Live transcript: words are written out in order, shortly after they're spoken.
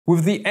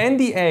With the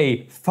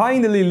NDA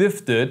finally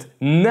lifted,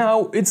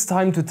 now it's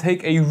time to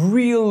take a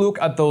real look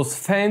at those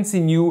fancy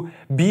new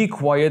Be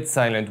Quiet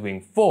Silent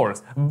Wing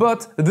 4s.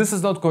 But this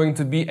is not going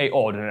to be an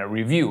ordinary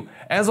review.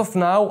 As of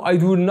now, I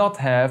do not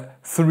have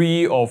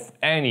 3 of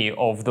any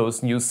of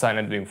those new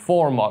Silent Wing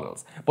 4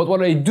 models. But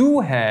what I do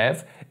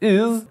have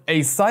is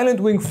a Silent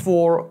Wing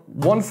 4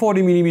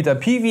 140mm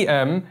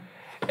PWM,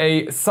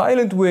 a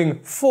Silent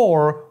Wing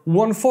 4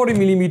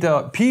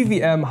 140mm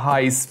PWM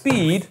high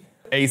speed,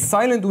 a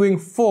Silent Wing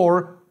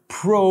 4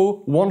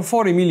 Pro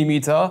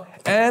 140mm,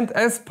 and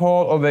as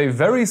part of a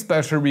very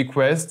special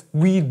request,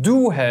 we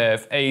do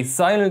have a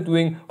Silent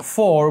Wing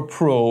 4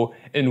 Pro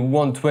in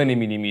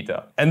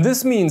 120mm. And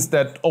this means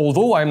that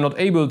although I'm not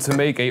able to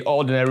make an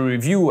ordinary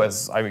review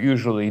as I'm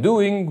usually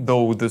doing,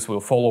 though this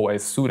will follow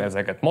as soon as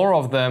I get more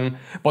of them,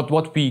 but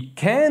what we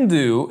can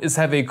do is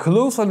have a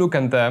closer look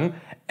at them.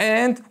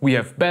 And we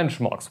have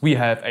benchmarks. We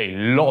have a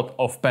lot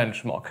of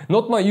benchmark.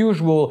 Not my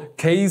usual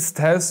case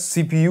test,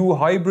 CPU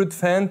hybrid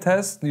fan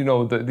test, you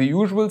know, the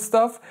usual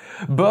stuff.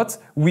 But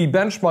we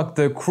benchmarked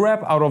the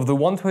crap out of the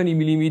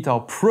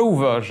 120mm Pro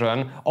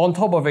version on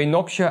top of a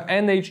Nokia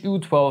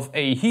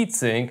NH-U12A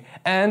heatsink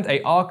and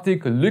a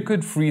Arctic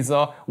Liquid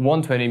Freezer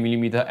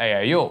 120mm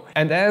AIO.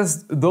 And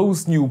as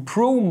those new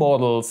Pro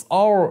models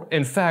are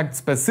in fact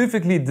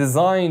specifically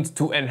designed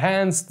to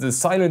enhance the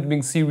Silent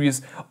Wing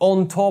series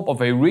on top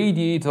of a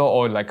Radiator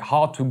or like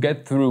hard to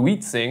get through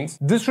heatsinks,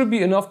 this should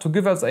be enough to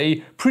give us a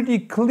pretty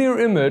clear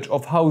image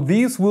of how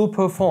these will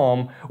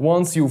perform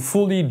once you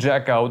fully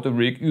jack out the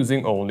rig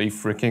using only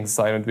freaking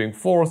Silent Wing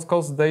 4s,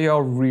 cause they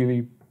are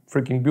really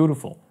freaking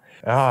beautiful.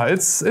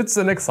 It's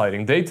an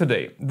exciting day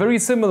today. Very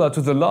similar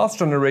to the last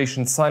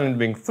generation Silent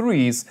Wing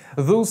 3s,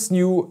 those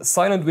new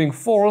Silent Wing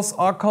 4s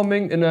are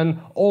coming in an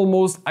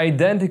almost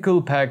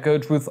identical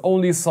package with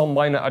only some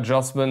minor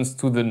adjustments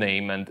to the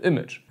name and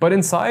image. But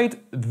inside,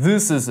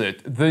 this is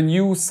it, the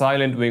new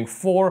Silent Wing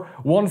 4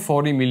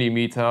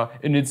 140mm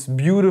in its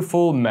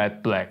beautiful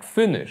matte black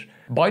finish.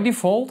 By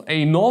default,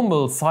 a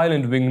normal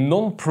Silent Wing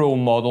non-Pro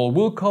model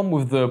will come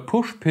with the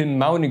push-pin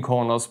mounting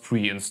corners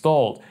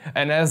pre-installed.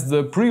 And as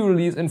the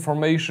pre-release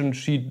information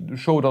sheet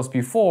showed us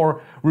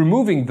before,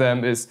 removing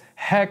them is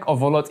heck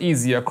of a lot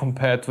easier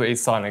compared to a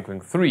Silent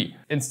Wing 3.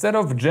 Instead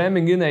of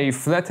jamming in a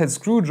flathead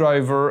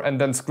screwdriver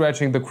and then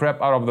scratching the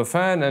crap out of the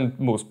fan and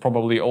most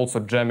probably also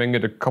jamming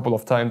it a couple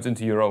of times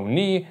into your own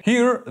knee,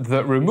 here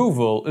the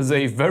removal is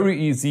a very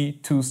easy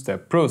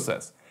two-step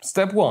process.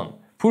 Step 1.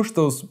 Push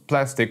those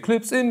plastic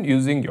clips in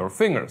using your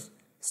fingers.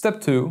 Step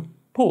 2.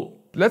 Pull.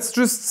 Let's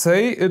just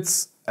say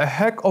it's a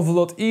heck of a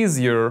lot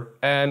easier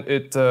and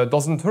it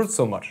doesn't hurt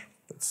so much.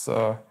 It's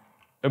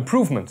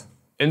improvement.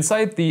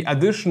 Inside the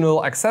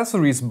additional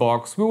accessories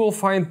box, we will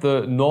find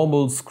the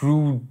normal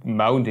screw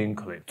mounting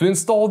clip. To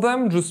install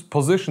them, just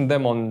position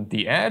them on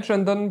the edge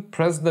and then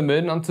press them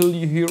in until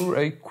you hear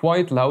a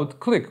quite loud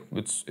click.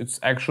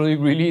 It's actually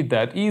really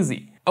that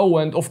easy. Oh,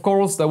 and of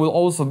course there will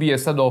also be a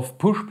set of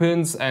push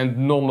pins and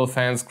normal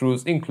fan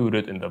screws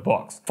included in the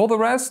box. For the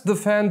rest, the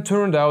fan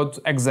turned out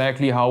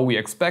exactly how we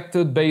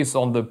expected based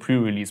on the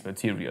pre-release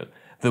material.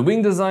 The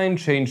wing design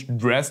changed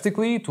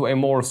drastically to a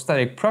more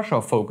static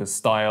pressure focused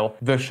style,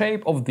 the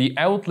shape of the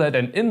outlet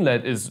and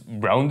inlet is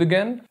round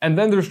again, and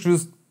then there's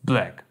just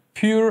black.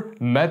 Pure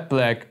matte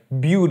black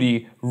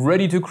beauty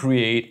ready to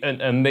create an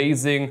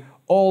amazing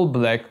all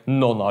black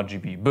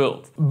non-RGB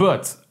build.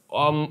 But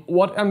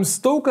what I'm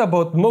stoked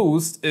about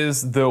most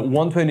is the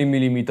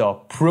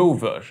 120mm Pro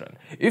version.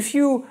 If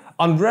you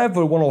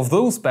unravel one of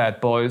those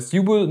bad boys,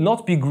 you will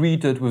not be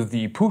greeted with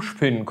the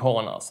push-pin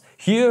corners.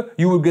 Here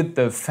you will get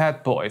the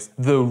fat boys,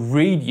 the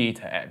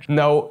radiator edge.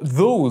 Now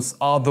those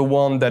are the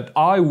one that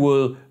I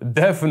will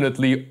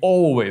definitely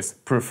always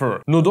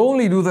prefer. Not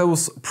only do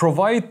those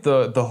provide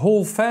the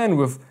whole fan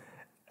with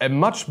a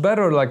much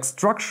better like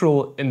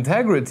structural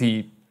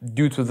integrity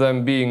due to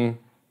them being,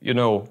 you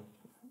know,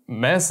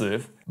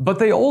 massive, but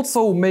they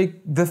also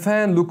make the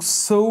fan look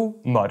so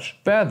much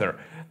better.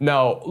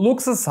 Now,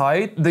 looks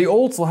aside, they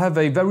also have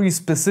a very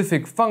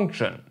specific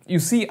function. You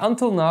see,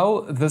 until now,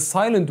 the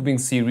Silent Wing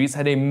series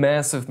had a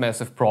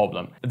massive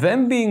problem.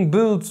 Them being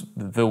built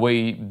the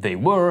way they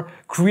were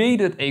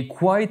created a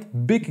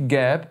quite big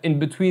gap in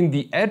between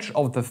the edge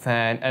of the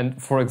fan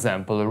and, for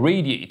example, a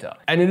radiator.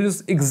 And it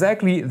is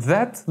exactly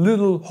that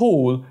little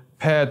hole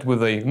paired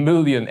with a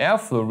million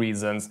airflow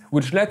reasons,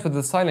 which led to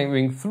the Silent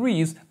Wing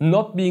 3s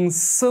not being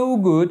so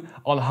good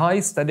on high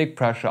static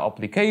pressure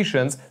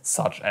applications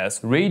such as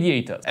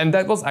radiators. And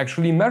that was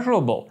actually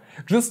measurable.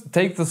 Just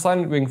take the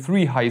Silent Wing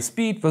 3 high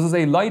speed versus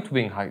a Light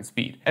Wing high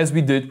speed, as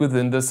we did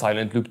within the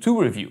Silent Loop 2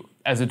 review.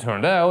 As it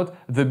turned out,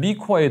 the Be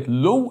Quiet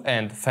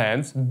low-end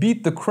fans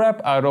beat the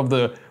crap out of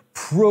the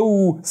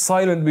Pro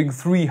Silent Wing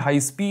 3 high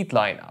speed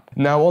lineup.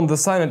 Now on the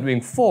Silent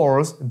Wing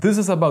 4s, this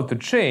is about to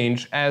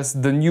change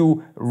as the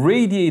new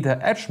radiator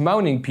edge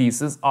mounting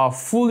pieces are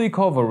fully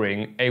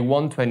covering a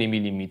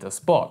 120mm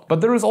spot.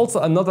 But there is also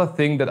another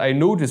thing that I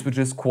noticed which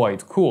is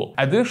quite cool.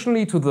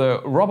 Additionally to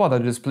the rubber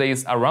that is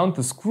placed around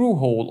the screw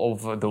hole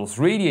of those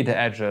radiator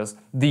edges,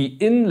 the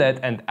inlet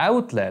and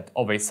outlet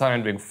of a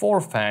Silent Wing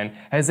 4 fan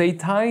has a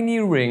tiny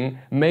ring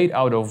made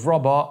out of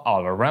rubber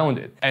all around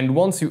it. And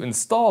once you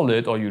install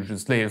it, or you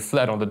just lay it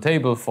flat on the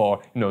table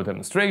for,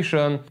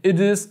 demonstration, it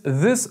is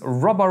this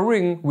rubber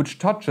ring which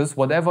touches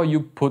whatever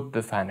you put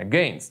the fan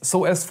against.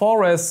 So as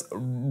far as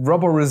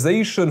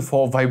rubberization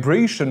for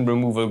vibration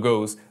removal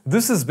goes,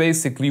 this is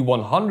basically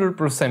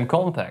 100%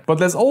 contact. But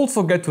let's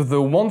also get to the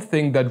one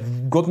thing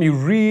that got me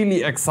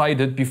really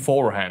excited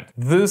beforehand.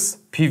 This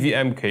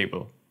PWM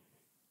cable.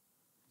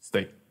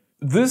 Stay.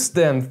 This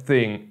damn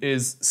thing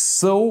is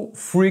so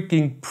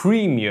freaking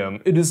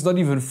premium, it is not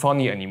even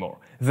funny anymore.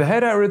 The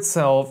header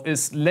itself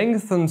is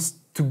lengthened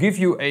to give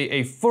you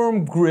a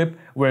firm grip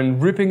when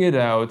ripping it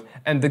out,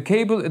 and the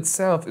cable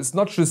itself is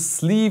not just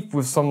sleeved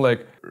with some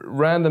like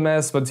random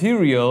ass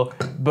material,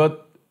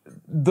 but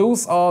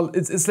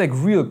it's like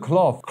real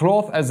cloth.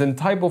 Cloth as in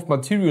type of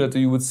material that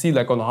you would see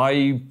like on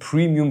high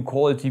premium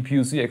quality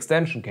PVC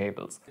extension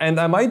cables. And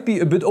I might be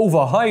a bit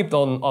overhyped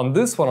on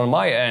this one on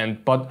my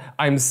end, but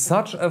I'm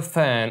such a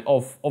fan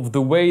of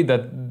the way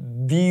that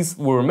these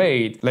were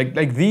made.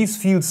 Like these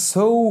feel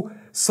so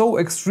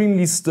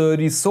extremely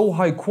sturdy, so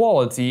high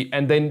quality,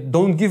 and then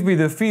don't give me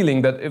the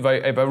feeling that if I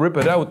rip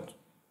it out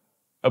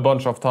a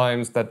bunch of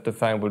times that the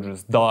fan will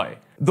just die.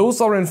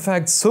 Those are in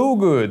fact so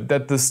good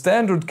that the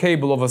standard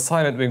cable of a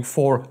Silent Wing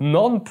 4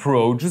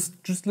 non-pro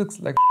just looks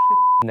like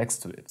shit next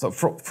to it. So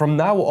from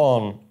now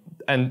on,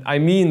 and I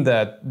mean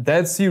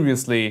that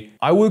seriously,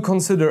 I will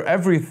consider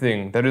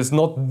everything that is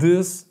not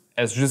this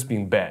as just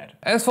being bad.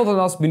 As for the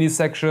last mini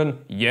section,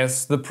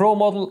 yes, the Pro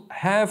model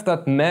have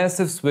that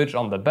massive switch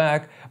on the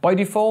back. By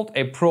default,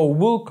 a Pro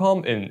will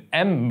come in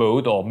M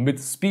mode or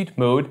mid-speed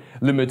mode,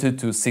 limited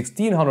to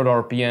 1600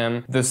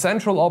 RPM. The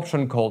central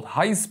option called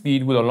high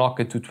speed will unlock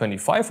it to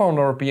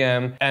 2500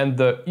 RPM, and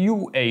the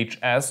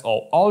UHS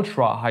or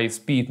ultra high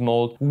speed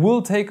mode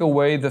will take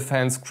away the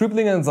fan's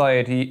crippling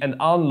anxiety and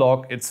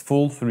unlock its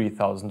full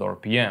 3000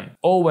 RPM.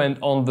 Oh, and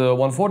on the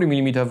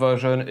 140mm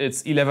version,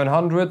 it's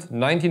 1100,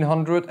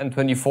 1900 and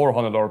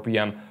 2400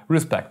 RPM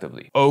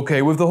respectively.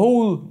 Okay, with the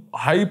whole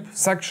hype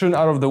section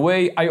out of the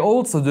way, I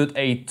also did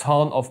a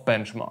ton of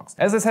benchmarks.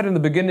 As I said in the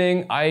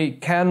beginning, I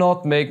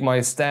cannot make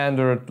my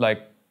standard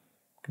like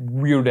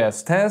weird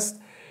ass test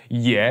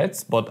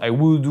yet, but I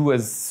will do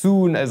as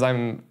soon as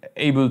I'm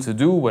able to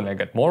do when I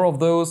get more of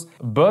those.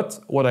 But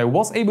what I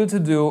was able to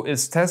do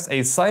is test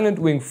a Silent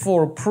Wing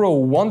 4 Pro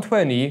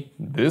 120,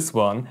 this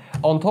one,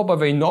 on top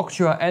of a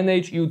Noctua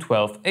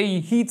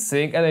NH-U12A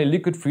heatsink and a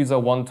Liquid Freezer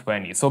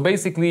 120. So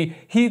basically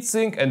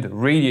heatsink and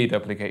radiator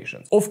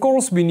applications. Of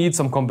course we need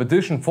some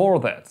competition for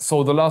that.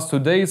 So the last 2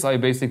 days I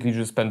basically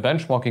just spent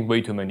benchmarking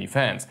way too many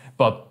fans.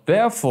 But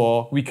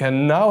therefore we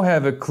can now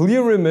have a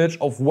clear image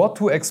of what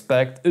to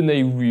expect in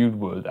a real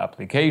world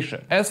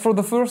application. As for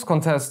the first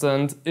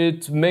contestant,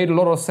 it made a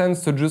lot of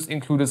sense to just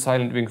include a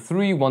Silent Wing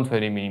 3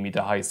 120mm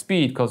high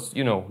speed, because,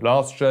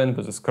 last gen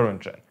versus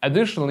current gen.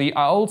 Additionally,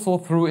 I also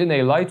threw in a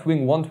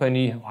Lightwing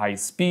 120 high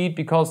speed,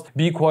 because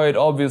bequiet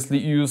obviously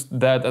used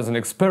that as an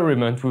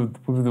experiment with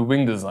the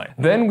wing design.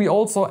 Then we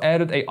also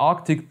added a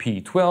Arctic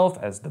P12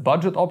 as the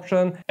budget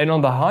option, and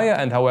on the higher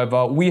end,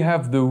 however, we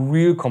have the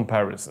real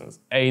comparisons.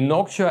 A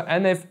Noctua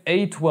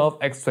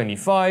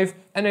NF-A12X25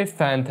 and a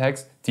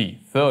Fantex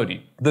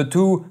T30. The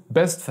two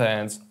best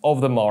fans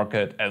of the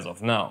market as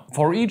of now.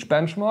 For each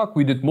benchmark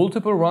we did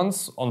multiple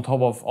runs on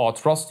top of our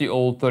trusty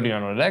old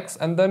 3900X,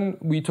 and then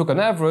we took an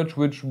average,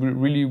 which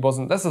really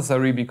wasn't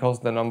necessary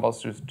because the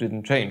numbers just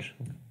didn't change.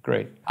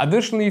 Great.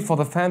 Additionally, for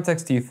the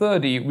Fantex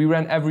T30 we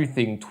ran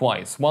everything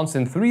twice, once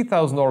in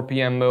 3000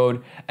 RPM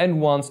mode and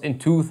once in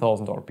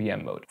 2000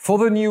 RPM mode. For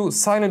the new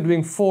Silent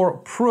Wing 4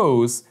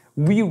 Pros,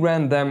 we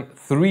ran them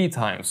 3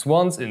 times,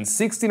 once in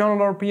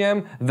 1600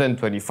 RPM, then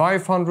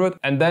 2500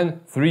 and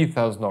then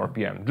 3000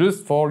 RPM,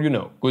 just for,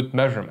 good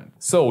measurement.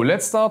 So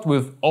let's start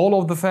with all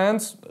of the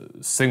fans,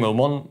 single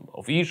one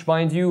of each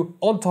mind you,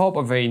 on top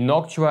of a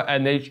Noctua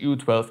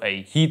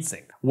NH-U12A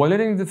heatsink. While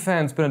letting the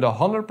fans spin at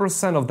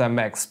 100% of their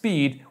max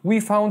speed, we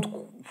found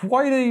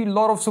quite a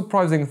lot of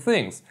surprising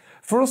things.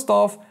 First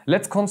off,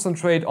 let's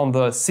concentrate on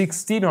the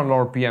 1600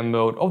 RPM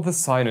mode of the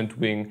Silent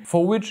Wing,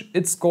 for which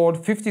it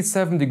scored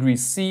 57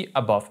 degrees C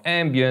above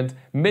ambient,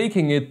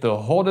 making it the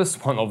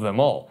hottest one of them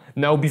all.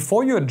 Now,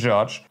 before you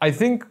judge, I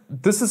think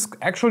this is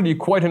actually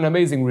quite an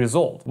amazing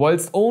result.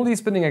 Whilst only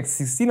spinning at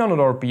 1600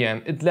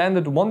 RPM, it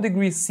landed 1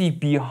 degree C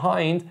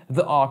behind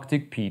the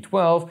Arctic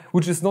P12,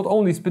 which is not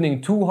only spinning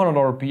 200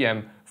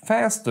 RPM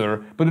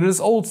faster, but it is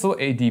also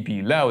a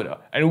dB louder.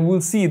 And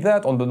we'll see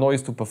that on the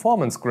noise to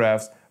performance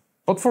graphs.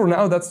 But for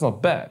now that's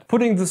not bad.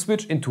 Putting the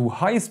switch into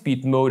high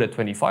speed mode at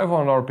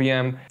 2500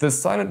 RPM, the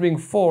Silent Wing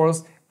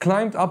 4s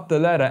climbed up the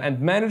ladder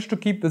and managed to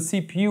keep the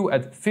CPU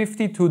at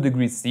 52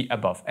 degrees C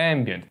above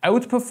ambient,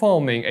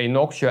 outperforming a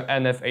Nokia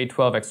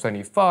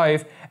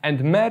NF812X25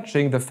 and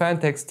matching the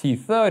Phanteks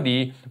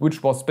T30,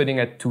 which was spinning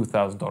at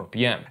 2000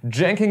 RPM.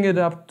 Janking it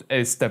up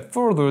a step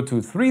further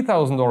to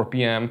 3000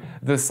 RPM,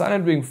 the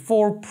Silentwing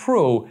 4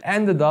 Pro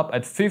ended up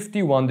at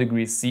 51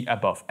 degrees C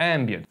above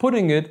ambient,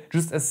 putting it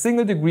just a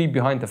single degree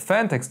behind the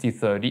Phanteks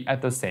T30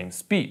 at the same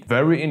speed.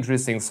 Very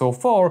interesting so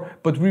far,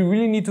 but we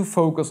really need to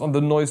focus on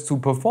the noise to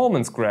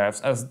performance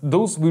graphs, as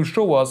those will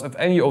show us if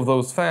any of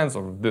those fans,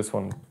 or this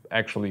one,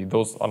 actually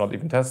those are not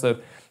even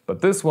tested, but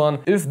this one,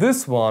 if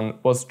this one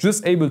was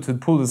just able to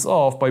pull this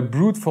off by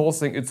brute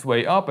forcing its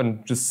way up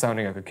and just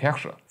sounding like a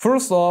Kesha.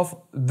 First off,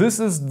 this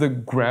is the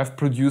graph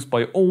produced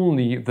by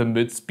only the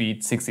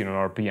mid-speed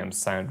 1600 RPM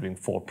Silentwing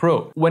 4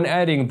 Pro. When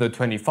adding the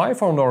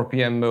 2500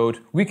 RPM mode,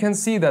 we can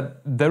see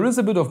that there is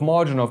a bit of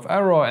margin of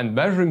error and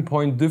measuring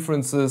point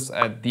differences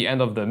at the end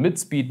of the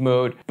mid-speed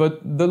mode, but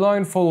the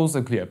line follows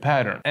a clear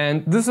pattern.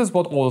 And this is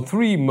what all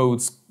three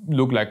modes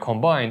look like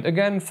combined,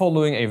 again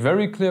following a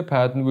very clear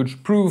pattern,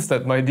 which proves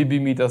that my dB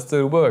meter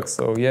still works,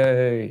 so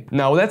yay!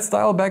 Now let's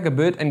dial back a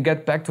bit and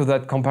get back to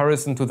that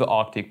comparison to the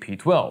Arctic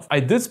P12. I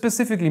did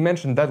specifically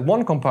mention that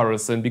one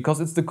comparison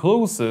because it's the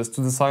closest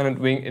to the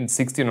Silentwing in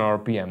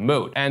 1600 RPM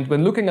mode, and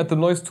when looking at the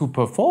noise to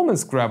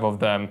performance graph of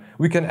them,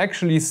 we can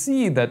actually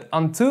see that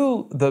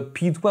until the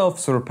P12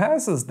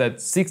 surpasses that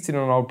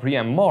 1600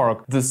 RPM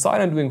mark, the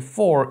Silentwing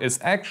 4 is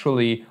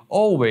actually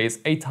always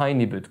a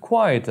tiny bit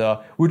quieter,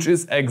 which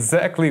is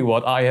exactly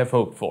what I have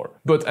hoped for.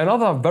 But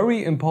another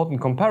very important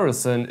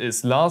comparison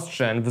is last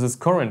gen versus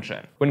current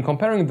gen. When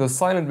comparing the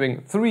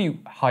Silentwing 3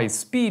 high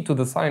speed to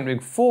the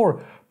Silentwing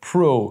 4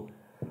 Pro,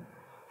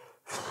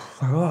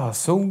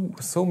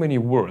 so many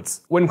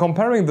words. When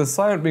comparing the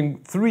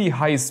Silentwing 3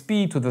 high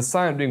speed to the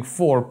Silentwing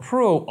 4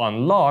 Pro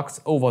unlocked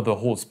over the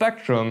whole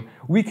spectrum,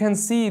 we can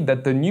see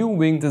that the new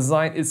wing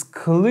design is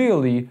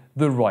clearly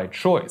the right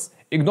choice.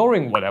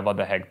 Ignoring whatever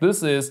the heck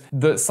this is,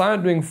 the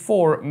Silentwing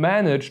 4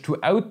 managed to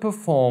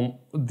outperform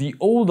the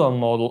older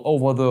model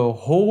over the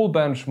whole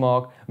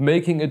benchmark,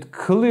 making it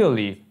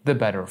clearly the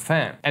better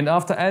fan. And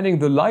after adding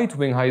the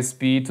Lightwing high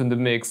speed to the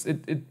mix,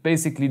 it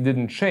basically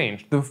didn't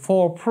change. The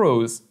 4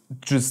 Pros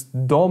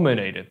just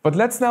dominated. But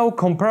let's now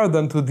compare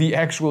them to the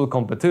actual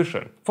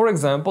competition. For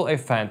example, a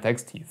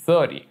Phanteks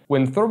T30.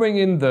 When throwing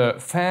in the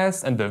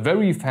fast and the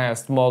very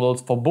fast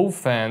models for both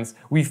fans,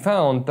 we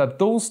found that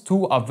those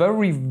two are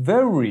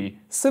very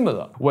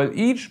similar. While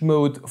each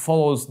mode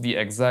follows the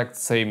exact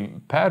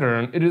same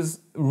pattern, it is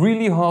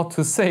really hard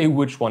to say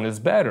which one is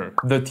better.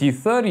 The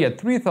T30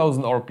 at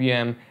 3000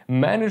 RPM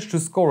managed to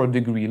score a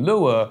degree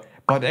lower,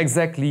 but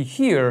exactly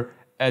here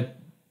at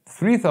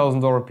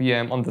 3000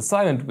 RPM on the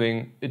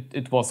Silentwing,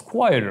 it was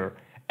quieter.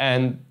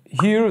 And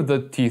here the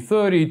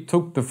T30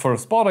 took the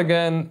first spot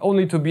again,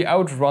 only to be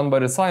outrun by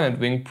the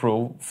Silentwing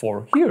Pro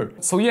 4 here.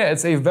 So yeah,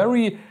 it's a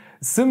very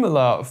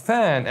similar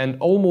fan and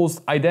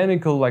almost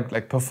identical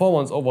like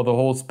performance over the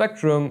whole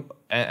spectrum,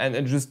 and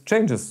it just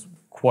changes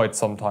quite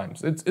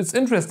sometimes. It's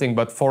interesting,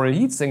 but for a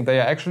heatsink they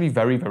are actually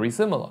very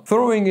similar.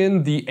 Throwing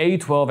in the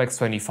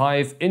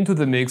A12X25 into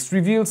the mix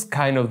reveals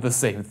kind of the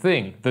same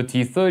thing. The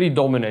T30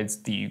 dominates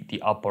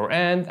the upper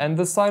end, and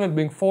the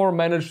Silentwing 4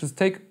 managed to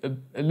take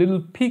a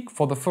little peek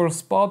for the first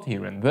spot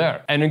here and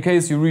there. And in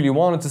case you really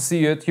wanted to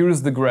see it, here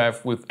is the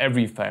graph with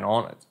every fan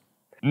on it.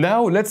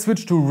 Now let's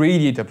switch to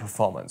radiator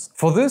performance.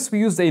 For this we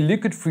used a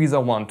Liquid Freezer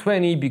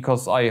 120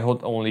 because I had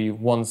only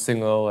one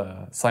single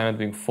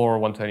Silentwing 4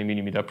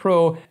 120mm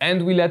Pro,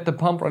 and we let the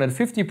pump run at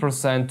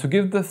 50% to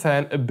give the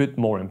fan a bit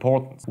more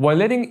importance. While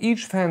letting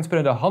each fan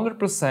spin at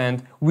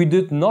 100%, we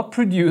did not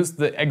produce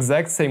the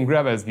exact same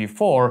graph as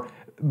before.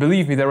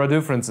 Believe me, there are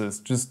differences,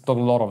 just not a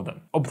lot of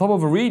them. On top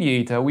of a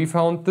radiator, we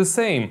found the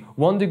same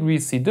 1 degree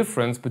C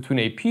difference between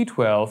a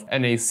P12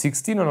 and a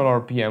 1600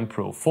 RPM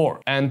Pro 4.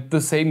 And the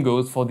same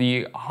goes for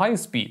the high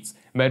speeds,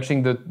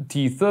 matching the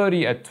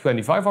T30 at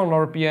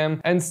 2500 RPM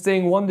and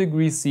staying 1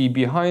 degree C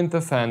behind the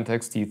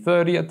Phanteks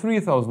T30 at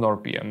 3000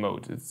 RPM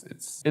mode.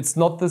 It's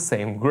not the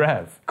same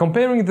graph.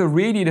 Comparing the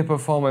radiator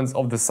performance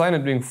of the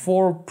Silentwing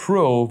 4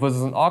 Pro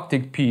versus an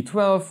Arctic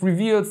P12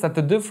 reveals that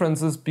the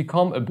differences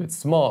become a bit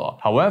smaller.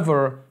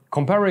 However,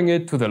 comparing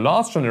it to the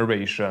last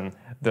generation,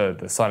 the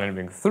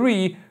Silentwing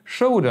 3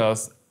 showed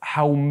us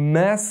how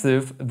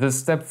massive the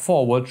step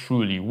forward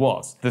truly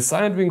was. The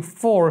Silentwing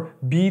 4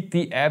 beat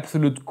the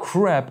absolute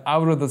crap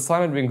out of the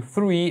Silentwing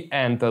 3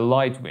 and the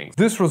Lightwing.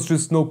 This was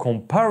just no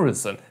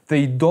comparison.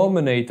 They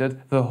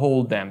dominated the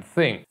whole damn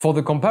thing. For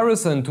the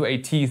comparison to a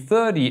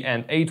T30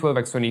 and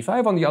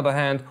A12X25 on the other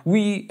hand,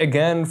 we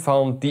again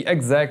found the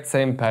exact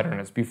same pattern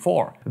as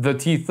before. The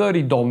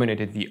T30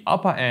 dominated the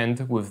upper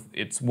end with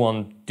its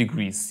 1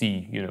 degree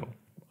C,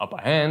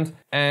 upper hand,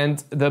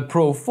 and the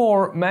Pro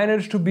 4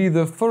 managed to be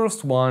the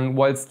first one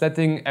whilst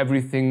letting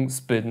everything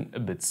spin a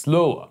bit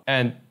slower.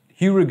 And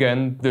here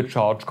again, the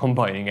chart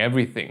combining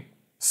everything.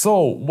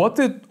 So, what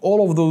did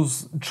all of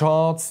those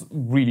charts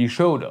really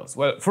show us?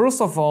 Well,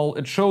 first of all,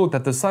 it showed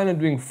that the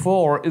Silentwing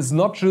 4 is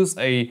not just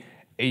a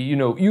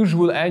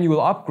usual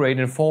annual upgrade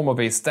in form of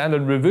a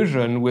standard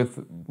revision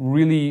with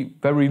really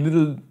very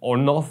little or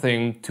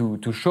nothing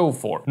to show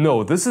for.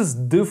 No, this is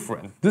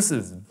different. This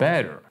is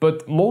better.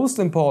 But most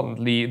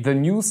importantly, the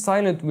new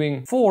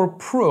Silentwing 4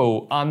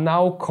 Pro are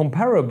now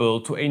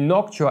comparable to a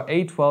Noctua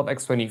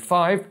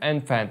A12X25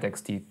 and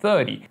Phanteks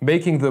T30,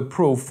 making the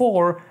Pro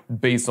 4,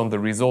 based on the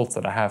results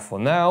that I have for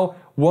now,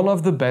 one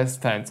of the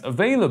best fans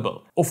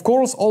available. Of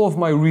course, all of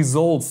my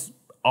results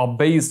are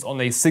based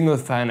on a single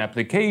fan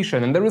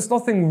application, and there is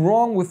nothing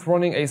wrong with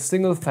running a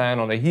single fan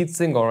on a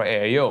heatsink or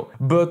AIO.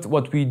 But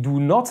what we do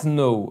not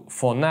know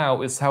for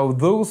now is how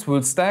those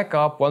will stack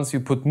up once you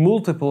put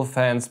multiple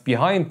fans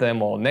behind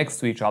them or next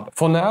to each other.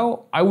 For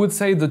now, I would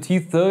say the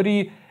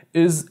T30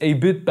 is a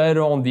bit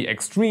better on the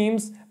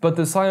extremes, but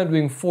the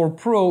Silentwing 4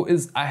 Pro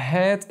is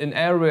ahead in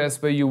areas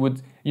where you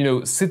would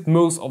sit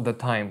most of the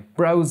time.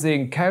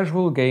 Browsing,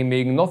 casual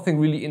gaming, nothing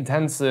really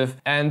intensive,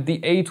 and the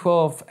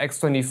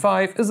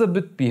A12X25 is a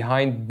bit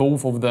behind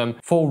both of them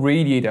for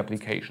radiator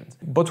applications.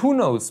 But who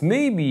knows,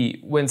 maybe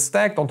when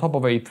stacked on top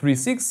of a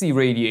 360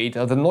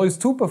 radiator, the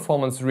noise-to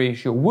performance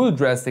ratio will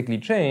drastically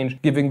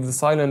change, giving the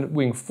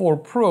Silentwing 4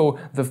 Pro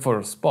the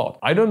first spot.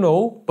 I don't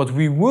know, but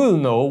we will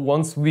know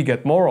once we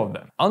get more of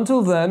them.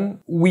 Until then,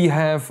 we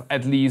have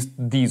at least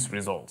these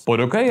results. But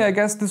okay, I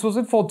guess this was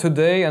it for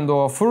today and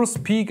our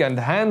first peek and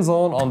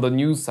hands-on on the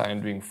new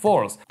Silentwing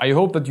 4s. I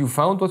hope that you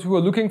found what you were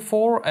looking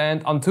for,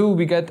 and until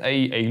we get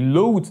a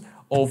load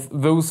of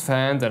those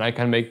fans and I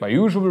can make my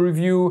usual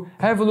review,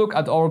 have a look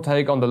at our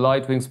take on the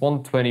Lightwings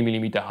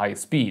 120mm high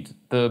speed.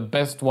 The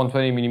best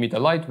 120mm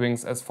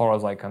Lightwings as far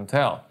as I can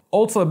tell.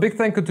 Also a big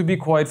thank you to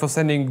bequiet for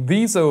sending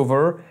these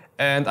over,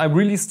 and I'm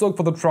really stoked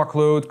for the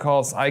truckload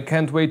cause I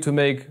can't wait to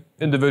make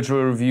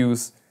individual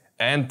reviews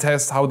and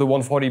test how the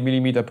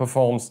 140mm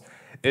performs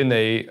in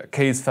a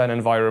case fan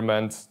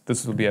environment.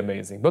 This will be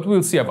amazing, but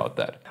we'll see about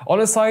that.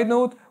 On a side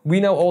note, we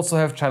now also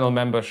have channel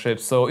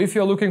memberships, so if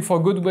you're looking for a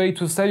good way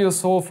to sell your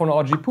soul for an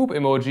RG poop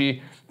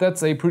emoji,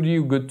 that's a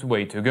pretty good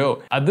way to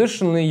go.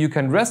 Additionally, you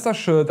can rest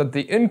assured that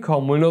the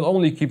income will not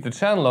only keep the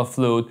channel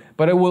afloat,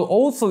 but I will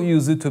also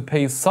use it to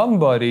pay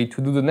somebody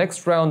to do the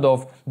next round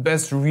of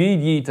best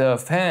radiator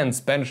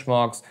fans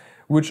benchmarks,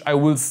 which I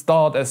will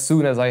start as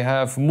soon as I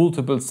have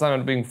multiple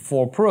Silentwing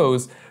 4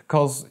 Pros,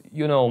 cause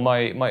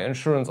my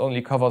insurance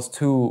only covers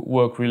 2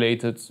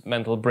 work-related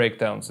mental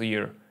breakdowns a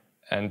year.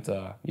 And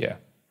yeah,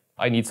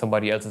 I need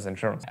somebody else's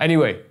insurance.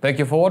 Anyway, thank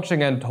you for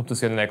watching and hope to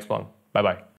see you in the next one. Bye bye.